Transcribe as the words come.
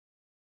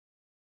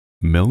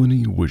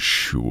Melanie was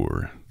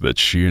sure that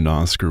she and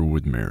Oscar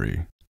would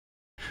marry.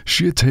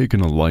 She had taken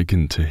a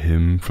liking to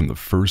him from the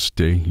first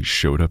day he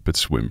showed up at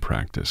swim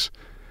practice,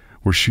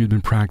 where she had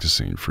been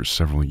practicing for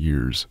several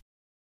years.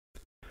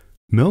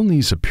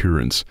 Melanie's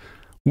appearance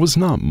was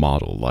not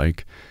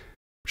model-like.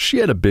 She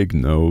had a big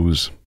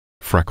nose,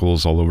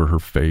 freckles all over her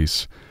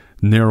face,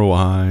 narrow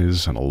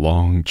eyes, and a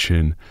long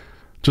chin,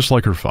 just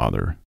like her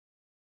father.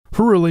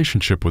 Her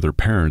relationship with her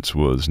parents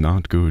was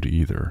not good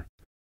either.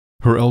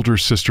 Her elder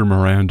sister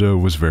Miranda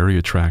was very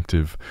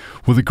attractive,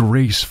 with a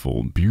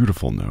graceful,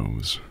 beautiful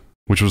nose,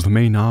 which was the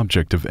main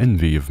object of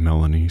envy of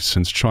Melanie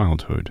since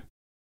childhood.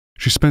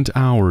 She spent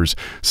hours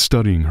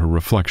studying her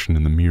reflection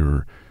in the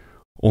mirror,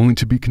 only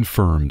to be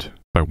confirmed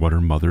by what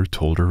her mother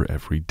told her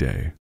every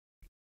day.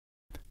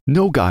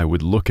 No guy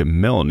would look at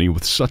Melanie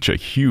with such a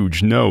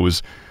huge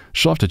nose.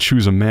 She'll have to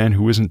choose a man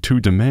who isn't too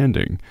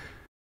demanding,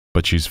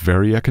 but she's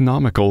very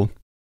economical.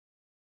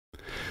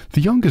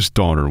 The youngest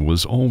daughter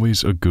was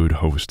always a good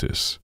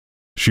hostess.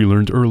 She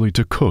learned early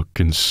to cook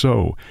and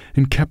sew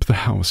and kept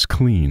the house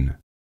clean.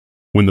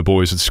 When the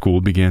boys at school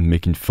began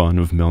making fun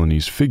of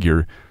Melanie's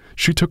figure,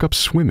 she took up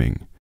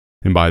swimming,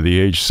 and by the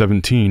age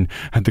 17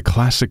 had the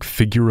classic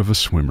figure of a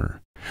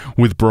swimmer,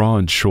 with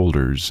broad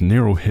shoulders,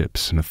 narrow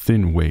hips, and a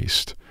thin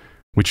waist,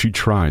 which she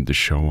tried to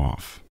show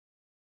off.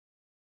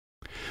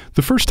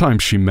 The first time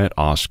she met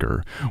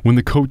Oscar, when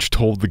the coach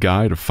told the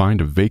guy to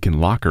find a vacant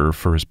locker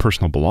for his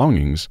personal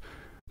belongings,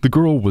 the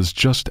girl was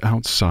just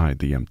outside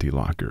the empty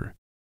locker.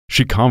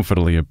 She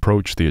confidently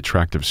approached the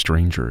attractive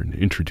stranger and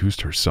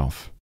introduced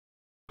herself.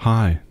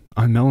 "Hi,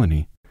 I'm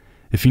Melanie.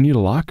 If you need a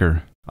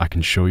locker, I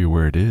can show you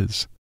where it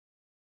is."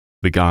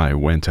 The guy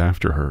went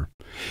after her.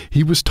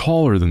 He was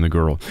taller than the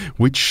girl,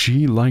 which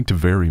she liked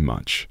very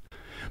much.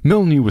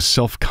 Melanie was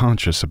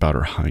self-conscious about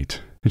her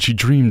height, and she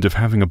dreamed of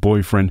having a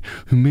boyfriend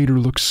who made her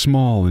look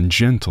small and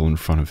gentle in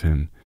front of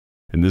him,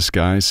 and this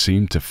guy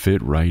seemed to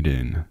fit right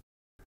in.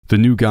 The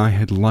new guy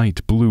had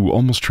light blue,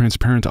 almost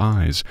transparent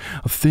eyes,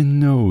 a thin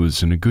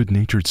nose, and a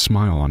good-natured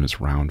smile on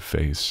his round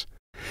face.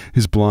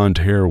 His blonde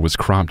hair was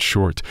cropped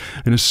short,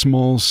 and a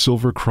small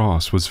silver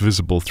cross was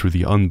visible through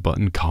the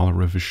unbuttoned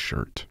collar of his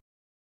shirt.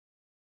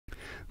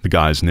 The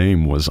guy's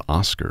name was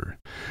Oscar.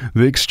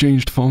 They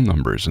exchanged phone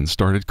numbers and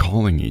started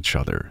calling each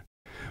other.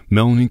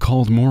 Melanie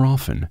called more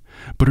often,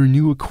 but her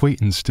new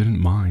acquaintance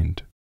didn't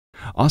mind.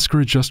 Oscar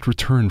had just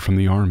returned from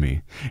the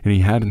army, and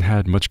he hadn't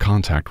had much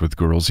contact with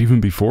girls even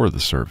before the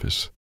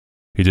service.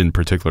 He didn't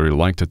particularly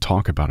like to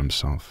talk about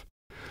himself,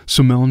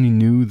 so Melanie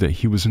knew that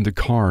he was into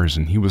cars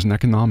and he was an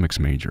economics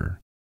major.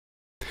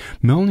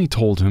 Melanie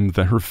told him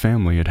that her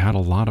family had had a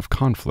lot of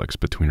conflicts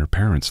between her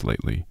parents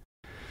lately.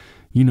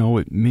 "You know,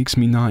 it makes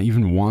me not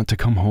even want to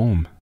come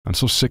home. I'm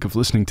so sick of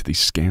listening to these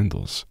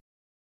scandals."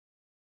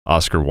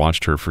 Oscar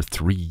watched her for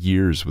 3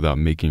 years without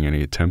making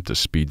any attempt to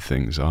speed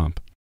things up.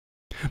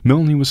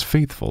 Melanie was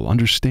faithful,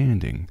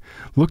 understanding,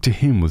 looked to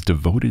him with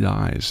devoted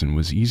eyes, and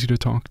was easy to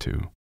talk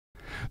to.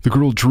 The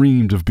girl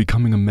dreamed of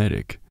becoming a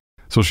medic,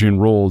 so she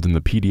enrolled in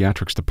the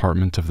pediatrics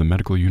department of the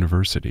medical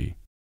university.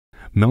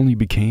 Melanie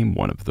became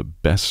one of the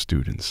best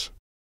students.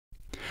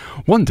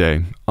 One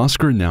day,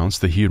 Oscar announced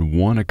that he had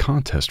won a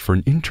contest for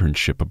an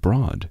internship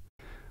abroad.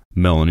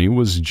 Melanie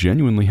was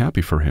genuinely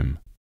happy for him,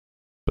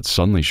 but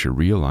suddenly she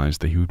realized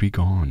that he would be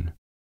gone,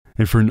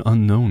 and for an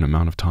unknown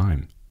amount of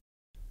time.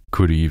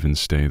 Could he even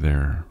stay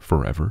there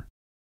forever?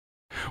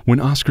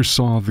 When Oscar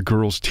saw the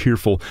girl's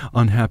tearful,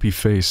 unhappy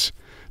face,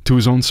 to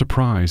his own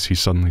surprise, he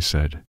suddenly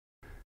said,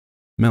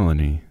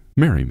 "Melanie,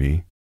 marry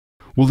me.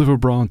 We'll live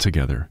abroad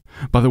together.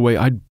 By the way,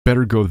 I'd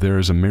better go there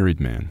as a married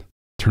man.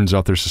 Turns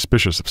out they're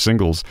suspicious of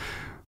singles,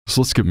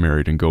 so let's get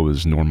married and go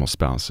as normal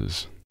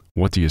spouses.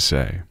 What do you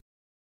say?"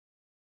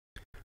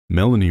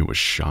 Melanie was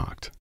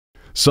shocked.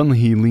 Suddenly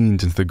he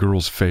leaned into the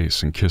girl's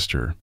face and kissed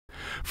her,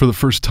 for the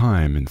first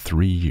time in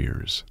 3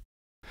 years.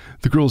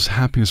 The girl's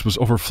happiness was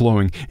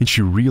overflowing, and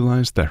she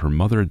realized that her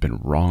mother had been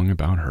wrong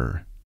about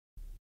her.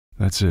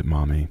 "That's it,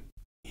 Mommy.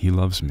 He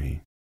loves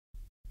me."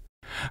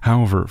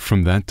 However,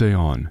 from that day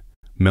on,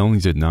 Melanie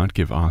did not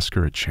give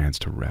Oscar a chance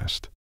to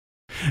rest.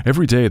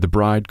 Every day the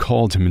bride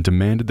called him and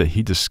demanded that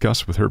he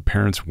discuss with her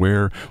parents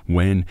where,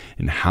 when,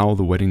 and how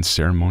the wedding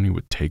ceremony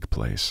would take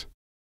place.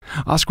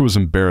 Oscar was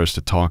embarrassed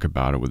to talk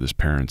about it with his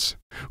parents,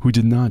 who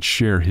did not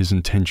share his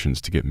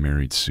intentions to get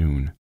married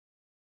soon.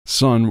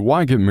 "Son,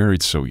 why get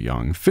married so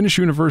young? Finish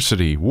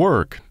university,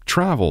 work,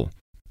 travel."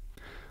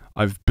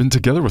 "I've been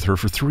together with her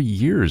for 3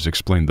 years,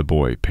 explained the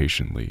boy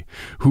patiently,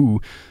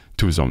 who,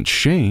 to his own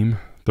shame,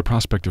 the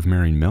prospect of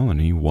marrying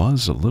Melanie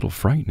was a little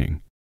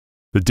frightening.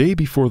 The day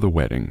before the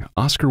wedding,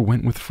 Oscar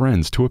went with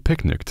friends to a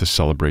picnic to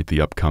celebrate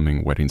the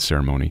upcoming wedding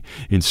ceremony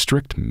in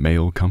strict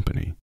male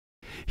company.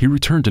 He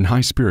returned in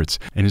high spirits,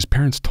 and his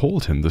parents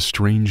told him the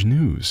strange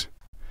news.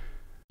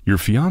 "Your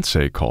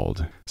fiancée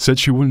called, said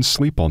she wouldn't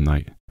sleep all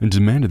night, and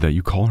demanded that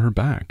you call her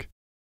back."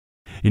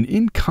 An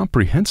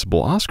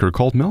incomprehensible Oscar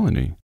called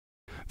Melanie.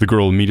 The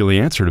girl immediately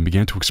answered and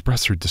began to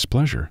express her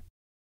displeasure.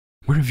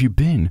 "Where have you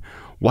been?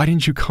 Why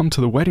didn't you come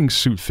to the wedding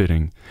suit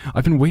fitting?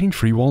 I've been waiting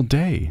for you all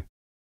day."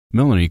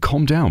 Melanie,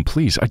 calm down,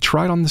 please. I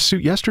tried on the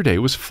suit yesterday. It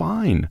was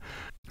fine.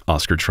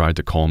 Oscar tried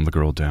to calm the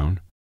girl down.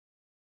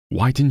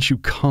 Why didn't you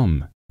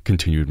come?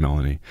 Continued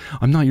Melanie.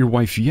 I'm not your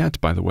wife yet,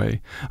 by the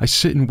way. I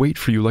sit and wait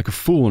for you like a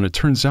fool, and it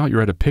turns out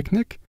you're at a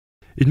picnic?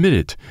 Admit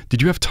it,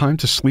 did you have time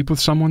to sleep with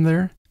someone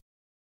there?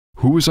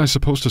 Who was I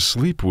supposed to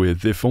sleep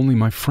with if only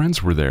my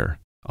friends were there?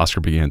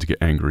 Oscar began to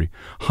get angry.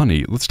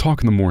 Honey, let's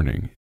talk in the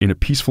morning. In a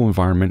peaceful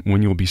environment,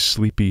 when you'll be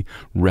sleepy,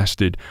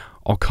 rested,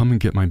 I'll come and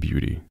get my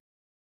beauty.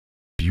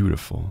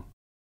 Beautiful.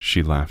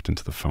 She laughed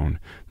into the phone.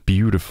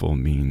 Beautiful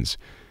means...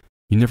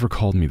 You never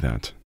called me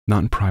that.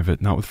 Not in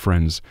private, not with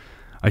friends.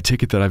 I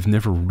take it that I've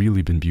never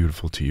really been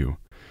beautiful to you.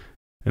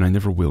 And I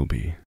never will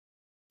be.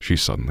 She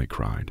suddenly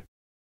cried.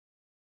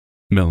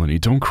 Melanie,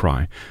 don't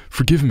cry.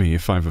 Forgive me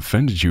if I've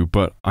offended you,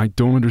 but I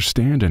don't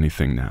understand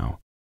anything now.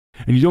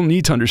 And you don't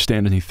need to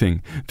understand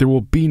anything. There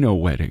will be no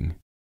wedding.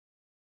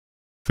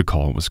 The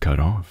call was cut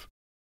off.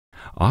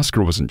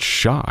 Oscar was in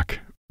shock,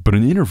 but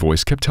an inner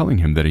voice kept telling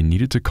him that he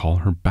needed to call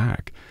her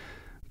back.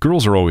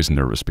 Girls are always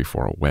nervous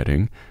before a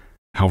wedding.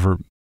 However,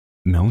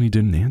 Melanie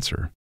didn't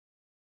answer.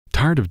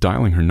 Tired of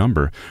dialing her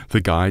number,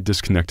 the guy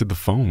disconnected the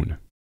phone.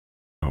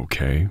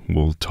 Okay,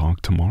 we'll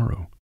talk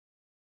tomorrow.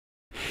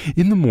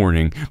 In the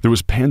morning, there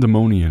was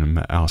pandemonium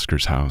at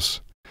Oscar's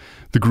house.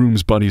 The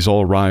groom's buddies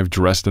all arrived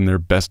dressed in their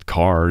best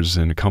cars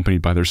and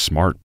accompanied by their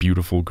smart,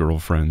 beautiful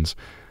girlfriends.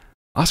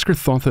 Oscar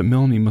thought that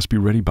Melanie must be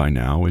ready by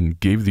now and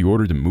gave the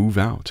order to move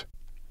out.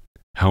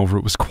 However,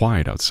 it was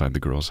quiet outside the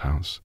girl's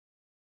house.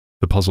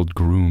 The puzzled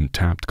groom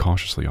tapped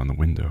cautiously on the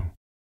window.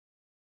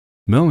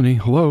 Melanie,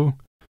 hello?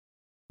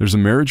 There's a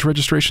marriage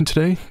registration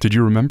today? Did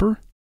you remember?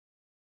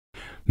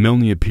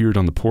 Melanie appeared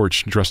on the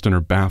porch dressed in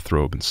her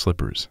bathrobe and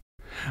slippers.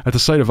 At the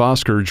sight of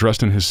Oscar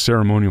dressed in his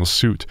ceremonial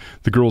suit,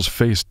 the girl's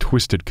face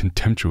twisted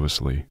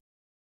contemptuously.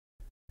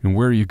 And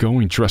where are you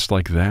going dressed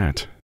like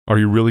that? Are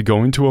you really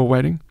going to a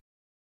wedding?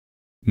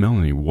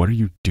 Melanie, what are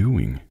you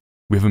doing?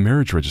 We have a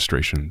marriage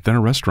registration, then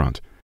a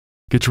restaurant.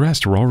 Get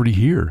dressed, we're already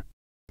here.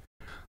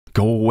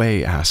 Go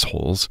away,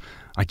 assholes.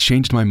 I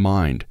changed my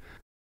mind.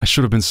 I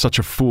should have been such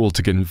a fool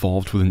to get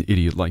involved with an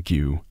idiot like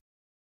you.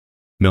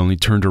 Melanie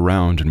turned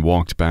around and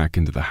walked back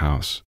into the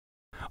house.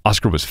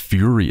 Oscar was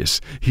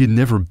furious. He had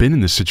never been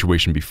in this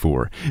situation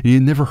before. He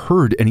had never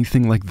heard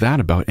anything like that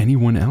about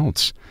anyone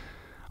else.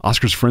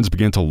 Oscar's friends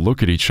began to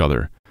look at each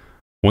other.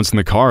 Once in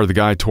the car, the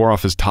guy tore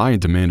off his tie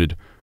and demanded,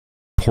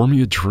 "Pour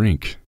me a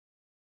drink."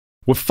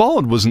 What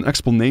followed was an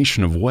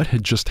explanation of what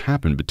had just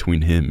happened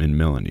between him and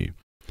Melanie.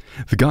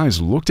 The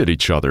guys looked at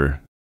each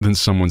other, then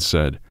someone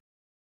said,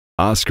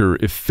 Oscar,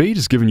 if fate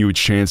has given you a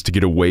chance to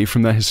get away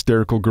from that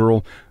hysterical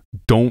girl,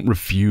 don't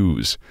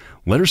refuse.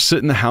 Let her sit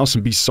in the house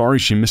and be sorry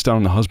she missed out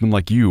on a husband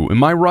like you.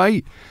 Am I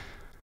right?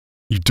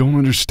 You don't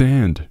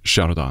understand,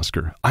 shouted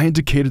Oscar. I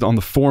indicated on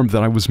the form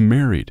that I was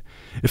married.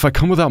 If I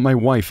come without my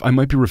wife, I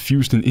might be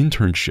refused an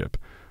internship.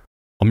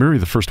 I'll marry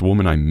the first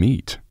woman I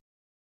meet.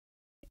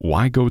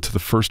 Why go to the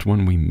first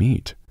one we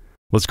meet?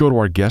 Let's go to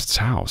our guest's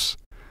house.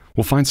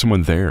 We'll find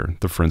someone there,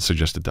 the friend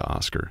suggested to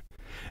Oscar.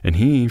 And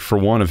he, for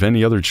want of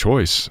any other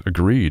choice,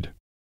 agreed.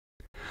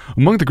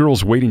 Among the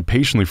girls waiting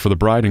patiently for the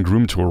bride and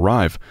groom to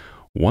arrive,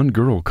 one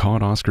girl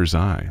caught Oscar's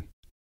eye.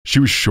 She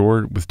was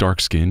short, with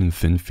dark skin and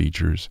thin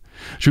features.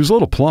 She was a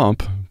little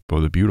plump, but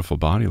with a beautiful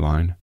body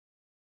line.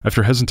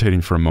 After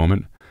hesitating for a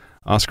moment,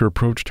 Oscar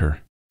approached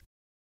her.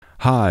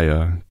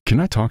 Hi, can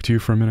I talk to you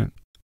for a minute?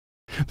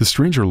 The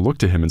stranger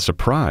looked at him in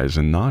surprise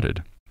and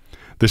nodded.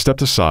 They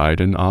stepped aside,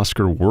 and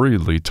Oscar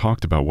worriedly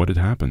talked about what had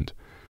happened.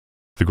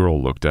 The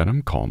girl looked at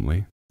him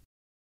calmly.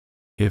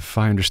 If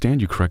I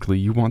understand you correctly,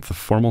 you want the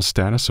formal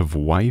status of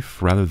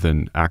wife rather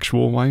than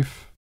actual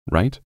wife,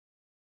 right?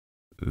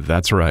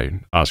 That's right,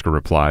 Oscar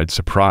replied,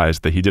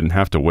 surprised that he didn't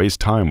have to waste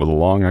time with a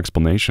long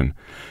explanation.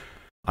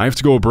 I have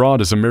to go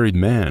abroad as a married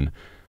man.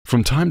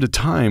 From time to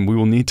time, we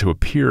will need to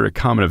appear at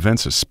common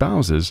events as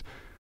spouses.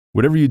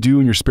 Whatever you do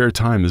in your spare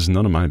time is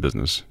none of my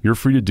business. You're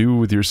free to do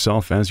with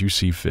yourself as you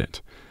see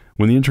fit.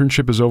 When the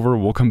internship is over,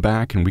 we'll come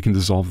back and we can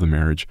dissolve the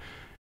marriage.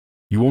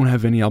 You won't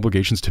have any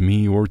obligations to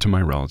me or to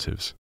my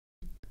relatives.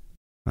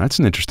 That's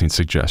an interesting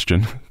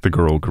suggestion, the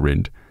girl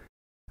grinned.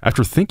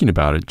 After thinking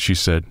about it, she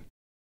said,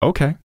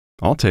 Okay,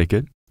 I'll take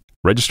it.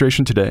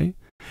 Registration today?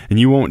 And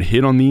you won't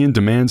hit on me and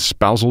demand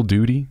spousal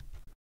duty?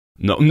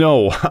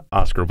 No,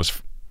 Oscar was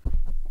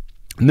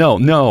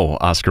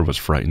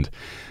frightened.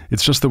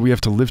 It's just that we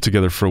have to live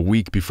together for a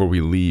week before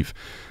we leave,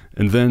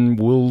 and then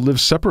we'll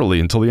live separately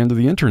until the end of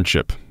the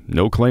internship.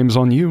 No claims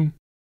on you.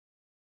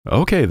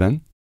 Okay,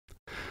 then.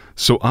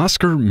 So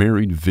Oscar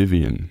married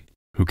Vivian,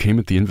 who came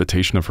at the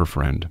invitation of her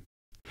friend.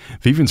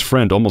 Vivian's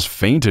friend almost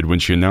fainted when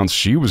she announced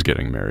she was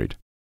getting married.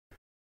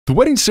 The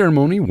wedding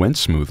ceremony went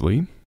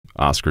smoothly.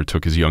 Oscar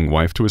took his young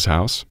wife to his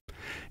house.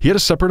 He had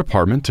a separate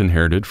apartment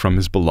inherited from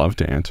his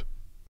beloved aunt.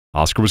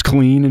 Oscar was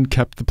clean and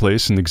kept the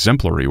place in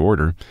exemplary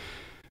order.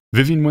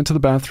 Vivian went to the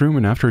bathroom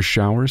and after a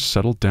shower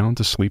settled down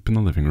to sleep in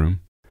the living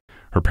room.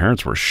 Her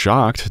parents were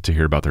shocked to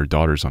hear about their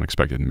daughter's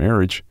unexpected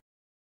marriage.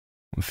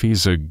 If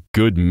he's a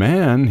good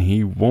man,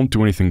 he won't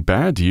do anything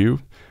bad to you.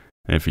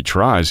 And if he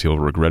tries, he'll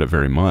regret it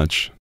very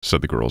much,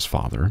 said the girl's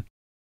father.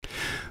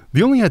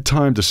 They only had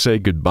time to say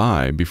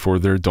goodbye before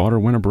their daughter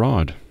went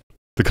abroad.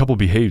 The couple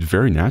behaved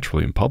very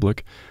naturally in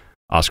public.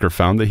 Oscar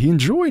found that he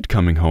enjoyed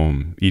coming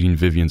home, eating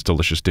Vivian's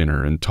delicious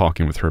dinner, and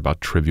talking with her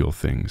about trivial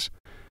things.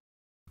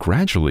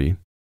 Gradually,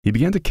 he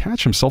began to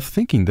catch himself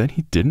thinking that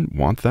he didn't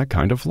want that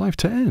kind of life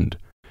to end.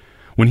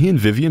 When he and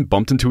Vivian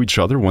bumped into each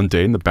other one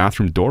day in the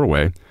bathroom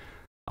doorway,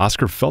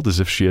 Oscar felt as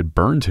if she had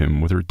burned him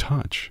with her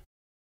touch.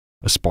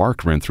 A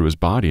spark ran through his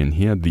body, and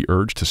he had the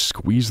urge to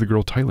squeeze the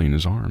girl tightly in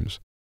his arms.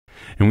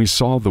 And when he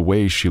saw the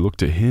way she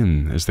looked at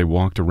him as they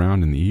walked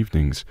around in the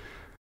evenings,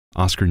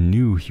 Oscar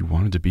knew he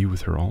wanted to be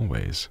with her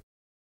always.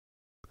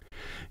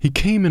 He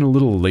came in a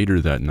little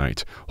later that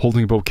night,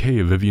 holding a bouquet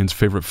of Vivian's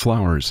favorite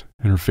flowers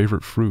and her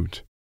favorite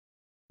fruit.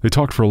 They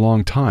talked for a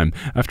long time,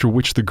 after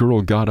which the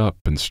girl got up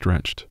and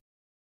stretched.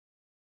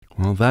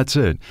 "Well, that's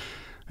it.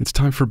 It's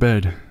time for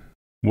bed.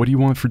 What do you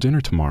want for dinner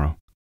tomorrow?"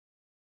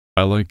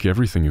 "I like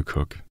everything you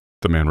cook,"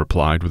 the man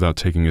replied without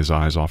taking his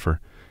eyes off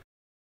her.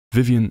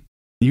 "Vivian,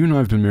 you and I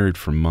have been married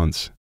for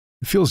months.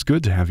 It feels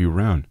good to have you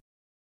around.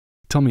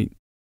 Tell me,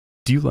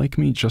 do you like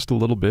me just a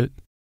little bit?"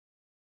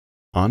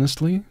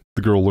 "Honestly?"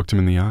 The girl looked him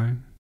in the eye.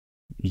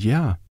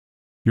 "Yeah,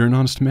 you're an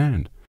honest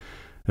man,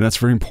 and that's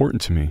very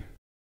important to me.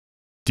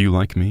 Do you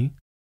like me?"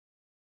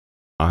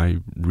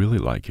 "I really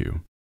like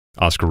you,"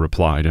 Oscar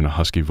replied in a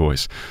husky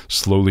voice,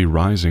 slowly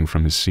rising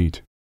from his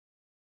seat.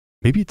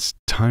 "Maybe it's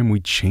time we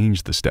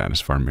change the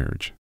status of our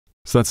marriage,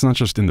 so that's not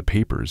just in the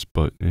papers,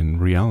 but in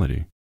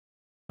reality.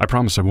 I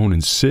promise I won't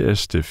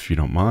insist, if you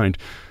don't mind.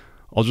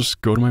 I'll just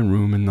go to my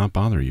room and not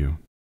bother you."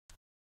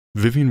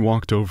 Vivian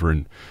walked over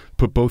and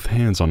put both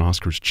hands on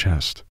Oscar's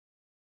chest.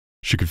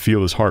 She could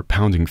feel his heart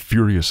pounding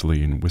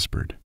furiously and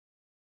whispered,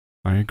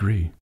 "I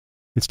agree.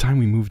 It's time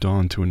we moved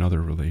on to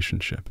another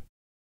relationship."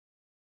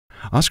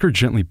 Oscar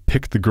gently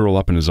picked the girl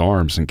up in his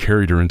arms and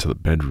carried her into the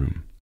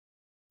bedroom.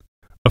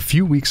 A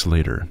few weeks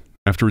later,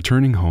 after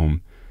returning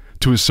home,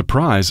 to his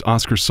surprise,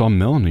 Oscar saw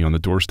Melanie on the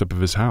doorstep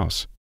of his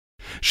house.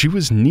 She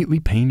was neatly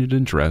painted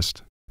and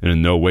dressed, and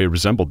in no way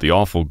resembled the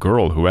awful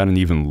girl who hadn't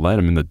even let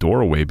him in the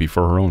doorway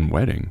before her own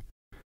wedding.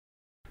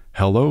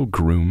 "Hello,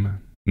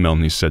 groom,"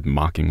 Melanie said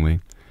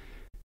mockingly.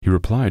 He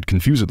replied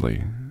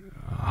confusedly,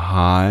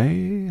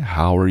 "Hi,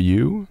 how are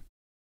you?"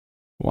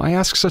 "Why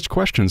ask such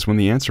questions when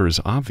the answer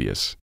is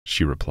obvious?"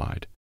 she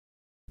replied.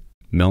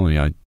 "Melanie,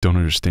 I don't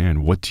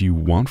understand. What do you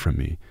want from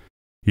me?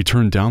 You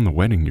turned down the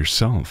wedding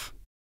yourself."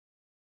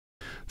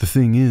 "The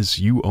thing is,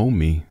 you owe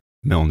me,"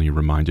 Melanie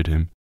reminded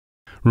him.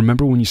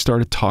 "Remember when you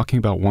started talking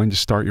about wanting to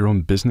start your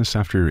own business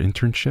after your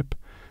internship?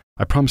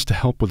 I promised to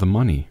help with the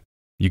money.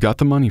 You got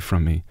the money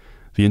from me.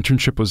 The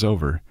internship was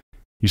over.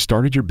 You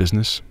started your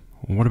business.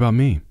 What about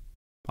me?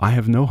 I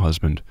have no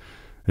husband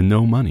and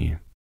no money."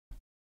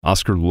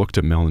 Oscar looked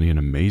at Melanie in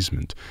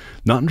amazement,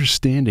 not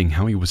understanding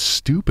how he was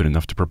stupid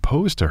enough to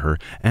propose to her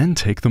and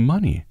take the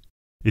money.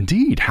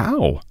 Indeed,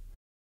 how?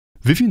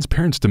 Vivian's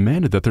parents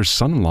demanded that their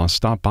son-in-law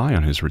stop by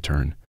on his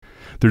return.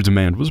 Their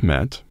demand was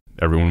met.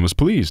 Everyone was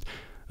pleased,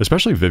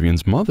 especially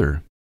Vivian's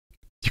mother.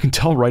 "You can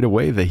tell right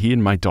away that he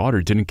and my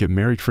daughter didn't get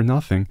married for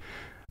nothing.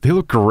 They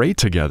look great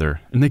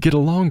together, and they get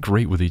along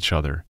great with each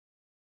other."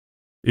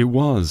 It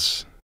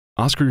was.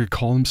 Oscar could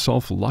call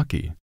himself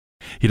lucky.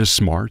 He had a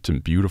smart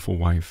and beautiful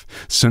wife,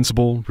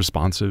 sensible,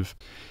 responsive.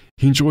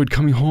 He enjoyed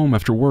coming home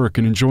after work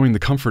and enjoying the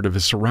comfort of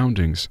his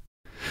surroundings.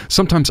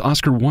 Sometimes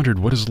Oscar wondered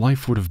what his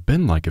life would have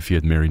been like if he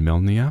had married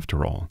Melanie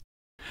after all.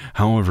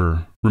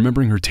 However,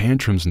 remembering her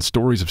tantrums and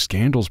stories of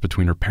scandals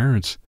between her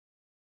parents,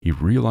 he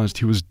realized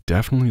he was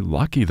definitely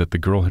lucky that the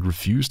girl had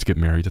refused to get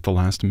married at the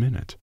last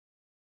minute.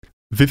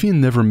 Vivian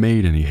never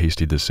made any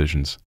hasty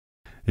decisions,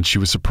 and she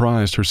was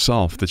surprised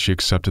herself that she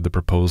accepted the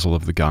proposal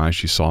of the guy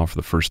she saw for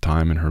the first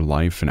time in her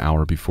life an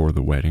hour before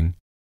the wedding.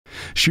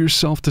 She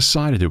herself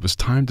decided it was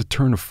time to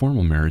turn a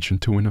formal marriage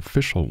into an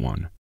official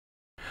one.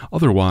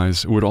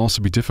 Otherwise, it would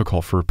also be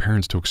difficult for her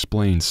parents to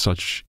explain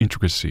such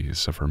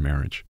intricacies of her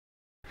marriage.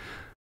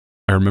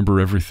 "I remember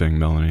everything,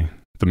 Melanie,"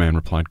 the man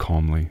replied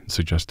calmly and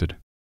suggested,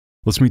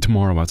 "Let's meet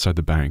tomorrow outside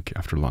the bank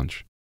after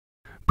lunch.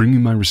 Bring me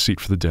my receipt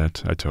for the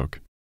debt I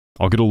took.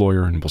 I'll get a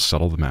lawyer and we'll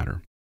settle the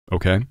matter.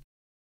 Okay?"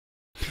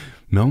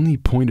 Melanie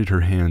pointed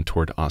her hand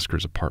toward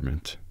Oscar's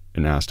apartment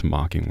and asked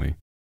mockingly,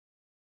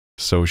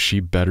 "So is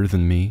she better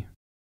than me?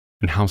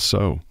 And how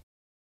so?"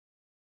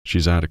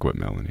 "She's adequate,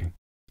 Melanie.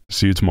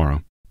 See you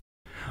tomorrow."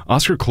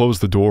 Oscar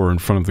closed the door in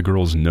front of the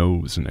girl's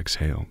nose and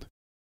exhaled.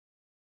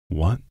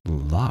 What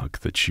luck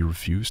that she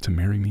refused to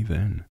marry me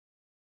then.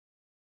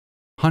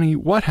 "Honey,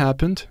 what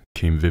happened?"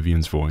 came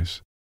Vivian's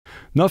voice.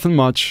 "Nothing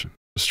much.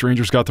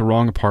 Strangers got the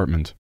wrong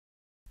apartment."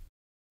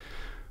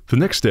 The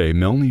next day,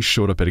 Melanie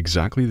showed up at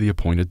exactly the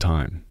appointed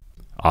time.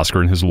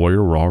 Oscar and his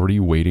lawyer were already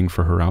waiting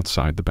for her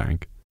outside the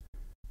bank.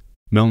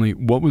 "Melanie,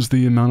 what was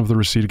the amount of the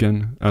receipt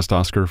again?" asked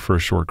Oscar for a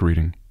short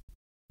greeting.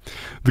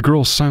 The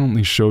girl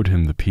silently showed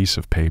him the piece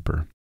of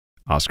paper.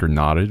 Oscar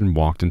nodded and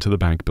walked into the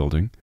bank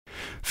building.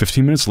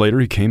 15 minutes later,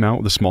 he came out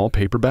with a small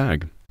paper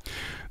bag.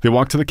 They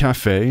walked to the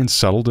cafe and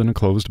settled in a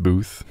closed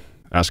booth.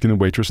 asking the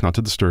waitress not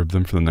to disturb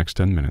them for the next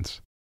 10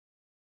 minutes.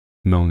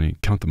 "Melanie,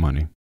 count the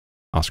money,"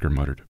 Oscar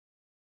muttered.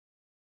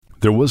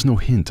 There was no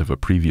hint of a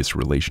previous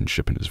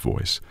relationship in his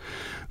voice.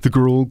 The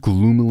girl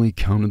gloomily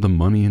counted the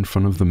money in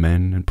front of the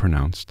men and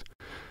pronounced,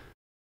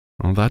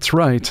 "Oh, that's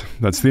right.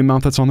 That's the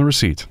amount that's on the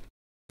receipt."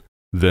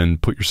 "Then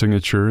put your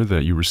signature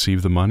that you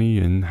received the money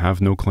and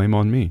have no claim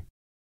on me."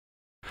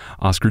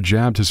 Oscar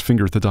jabbed his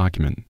finger at the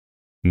document.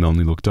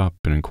 Melanie looked up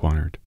and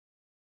inquired,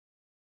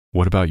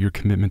 "What about your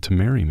commitment to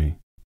marry me?"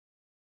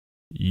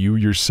 "You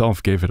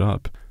yourself gave it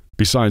up.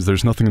 Besides,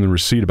 there's nothing in the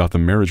receipt about the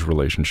marriage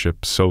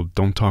relationship, so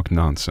don't talk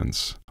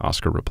nonsense,"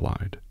 Oscar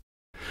replied.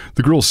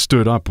 The girl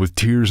stood up with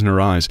tears in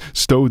her eyes,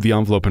 stowed the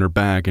envelope in her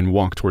bag, and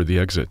walked toward the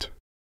exit.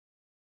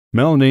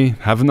 "Melanie,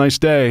 have a nice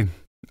day,"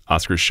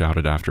 Oscar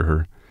shouted after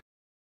her.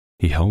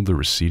 He held the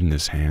receipt in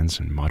his hands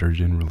and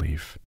muttered in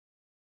relief.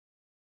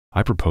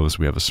 "I propose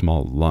we have a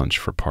small lunch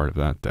for part of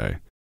that day.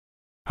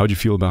 How'd you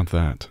feel about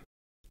that?"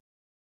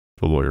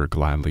 The lawyer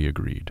gladly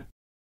agreed.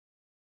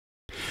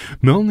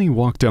 Melanie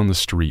walked down the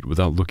street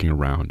without looking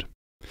around.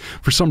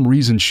 For some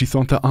reason, she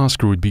thought that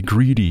Oscar would be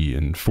greedy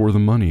and for the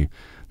money,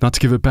 not to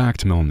give it back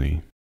to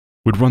Melanie,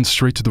 would run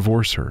straight to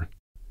divorce her.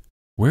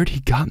 Where had he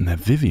gotten that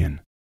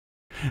Vivian?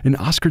 And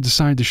Oscar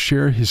decided to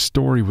share his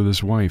story with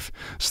his wife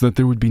so that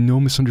there would be no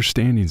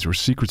misunderstandings or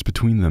secrets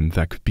between them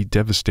that could be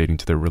devastating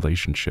to their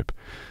relationship,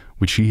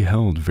 which he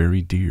held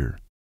very dear.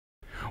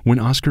 When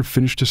Oscar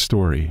finished his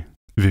story,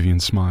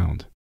 Vivian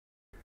smiled.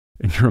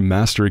 "And you're a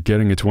master at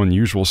getting into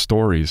unusual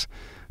stories.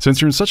 Since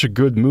you're in such a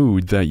good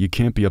mood that you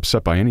can't be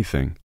upset by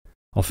anything,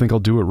 I'll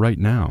do it right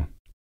now."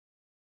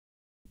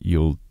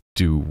 "You'll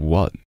do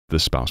what?" The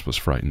spouse was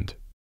frightened.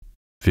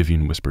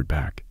 Vivian whispered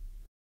back,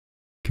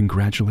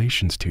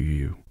 "Congratulations to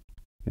you.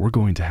 We're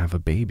going to have a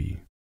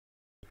baby."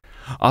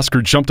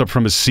 Oscar jumped up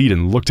from his seat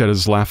and looked at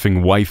his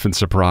laughing wife in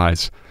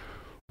surprise.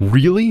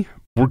 "Really?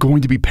 We're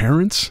going to be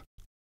parents?"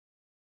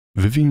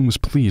 Vivian was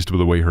pleased with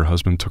the way her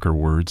husband took her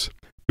words.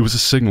 It was a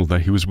signal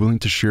that he was willing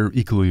to share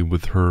equally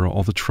with her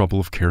all the trouble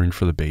of caring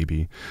for the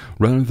baby,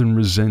 rather than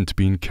resent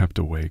being kept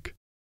awake.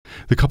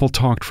 The couple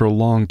talked for a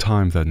long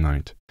time that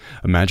night,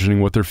 imagining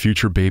what their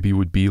future baby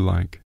would be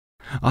like.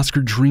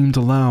 Oscar dreamed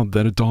aloud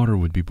that a daughter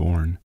would be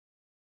born.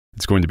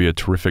 "It's going to be a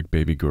terrific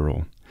baby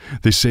girl.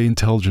 They say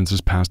intelligence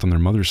is passed on their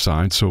mother's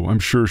side, so I'm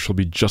sure she'll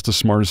be just as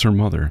smart as her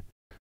mother."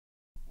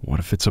 "What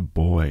if it's a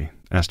boy?"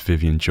 asked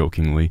Vivian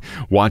jokingly,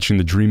 watching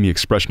the dreamy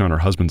expression on her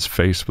husband's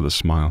face with a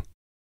smile.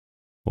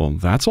 "Well,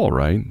 that's all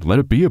right. Let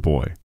it be a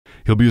boy.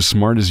 He'll be as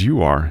smart as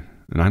you are,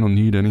 and I don't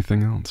need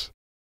anything else."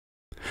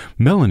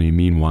 Melanie,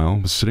 meanwhile,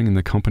 was sitting in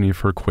the company of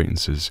her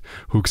acquaintances,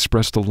 who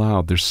expressed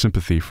aloud their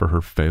sympathy for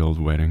her failed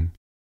wedding.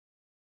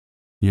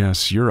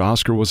 "Yes, your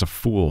Oscar was a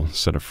fool,"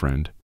 said a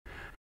friend.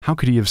 "How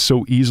could he have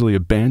so easily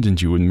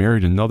abandoned you and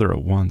married another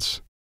at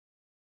once?"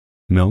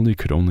 Melanie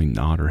could only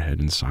nod her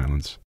head in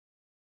silence,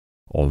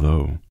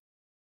 although,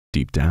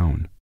 deep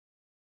down,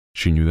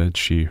 she knew that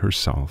she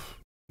herself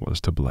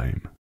was to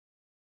blame.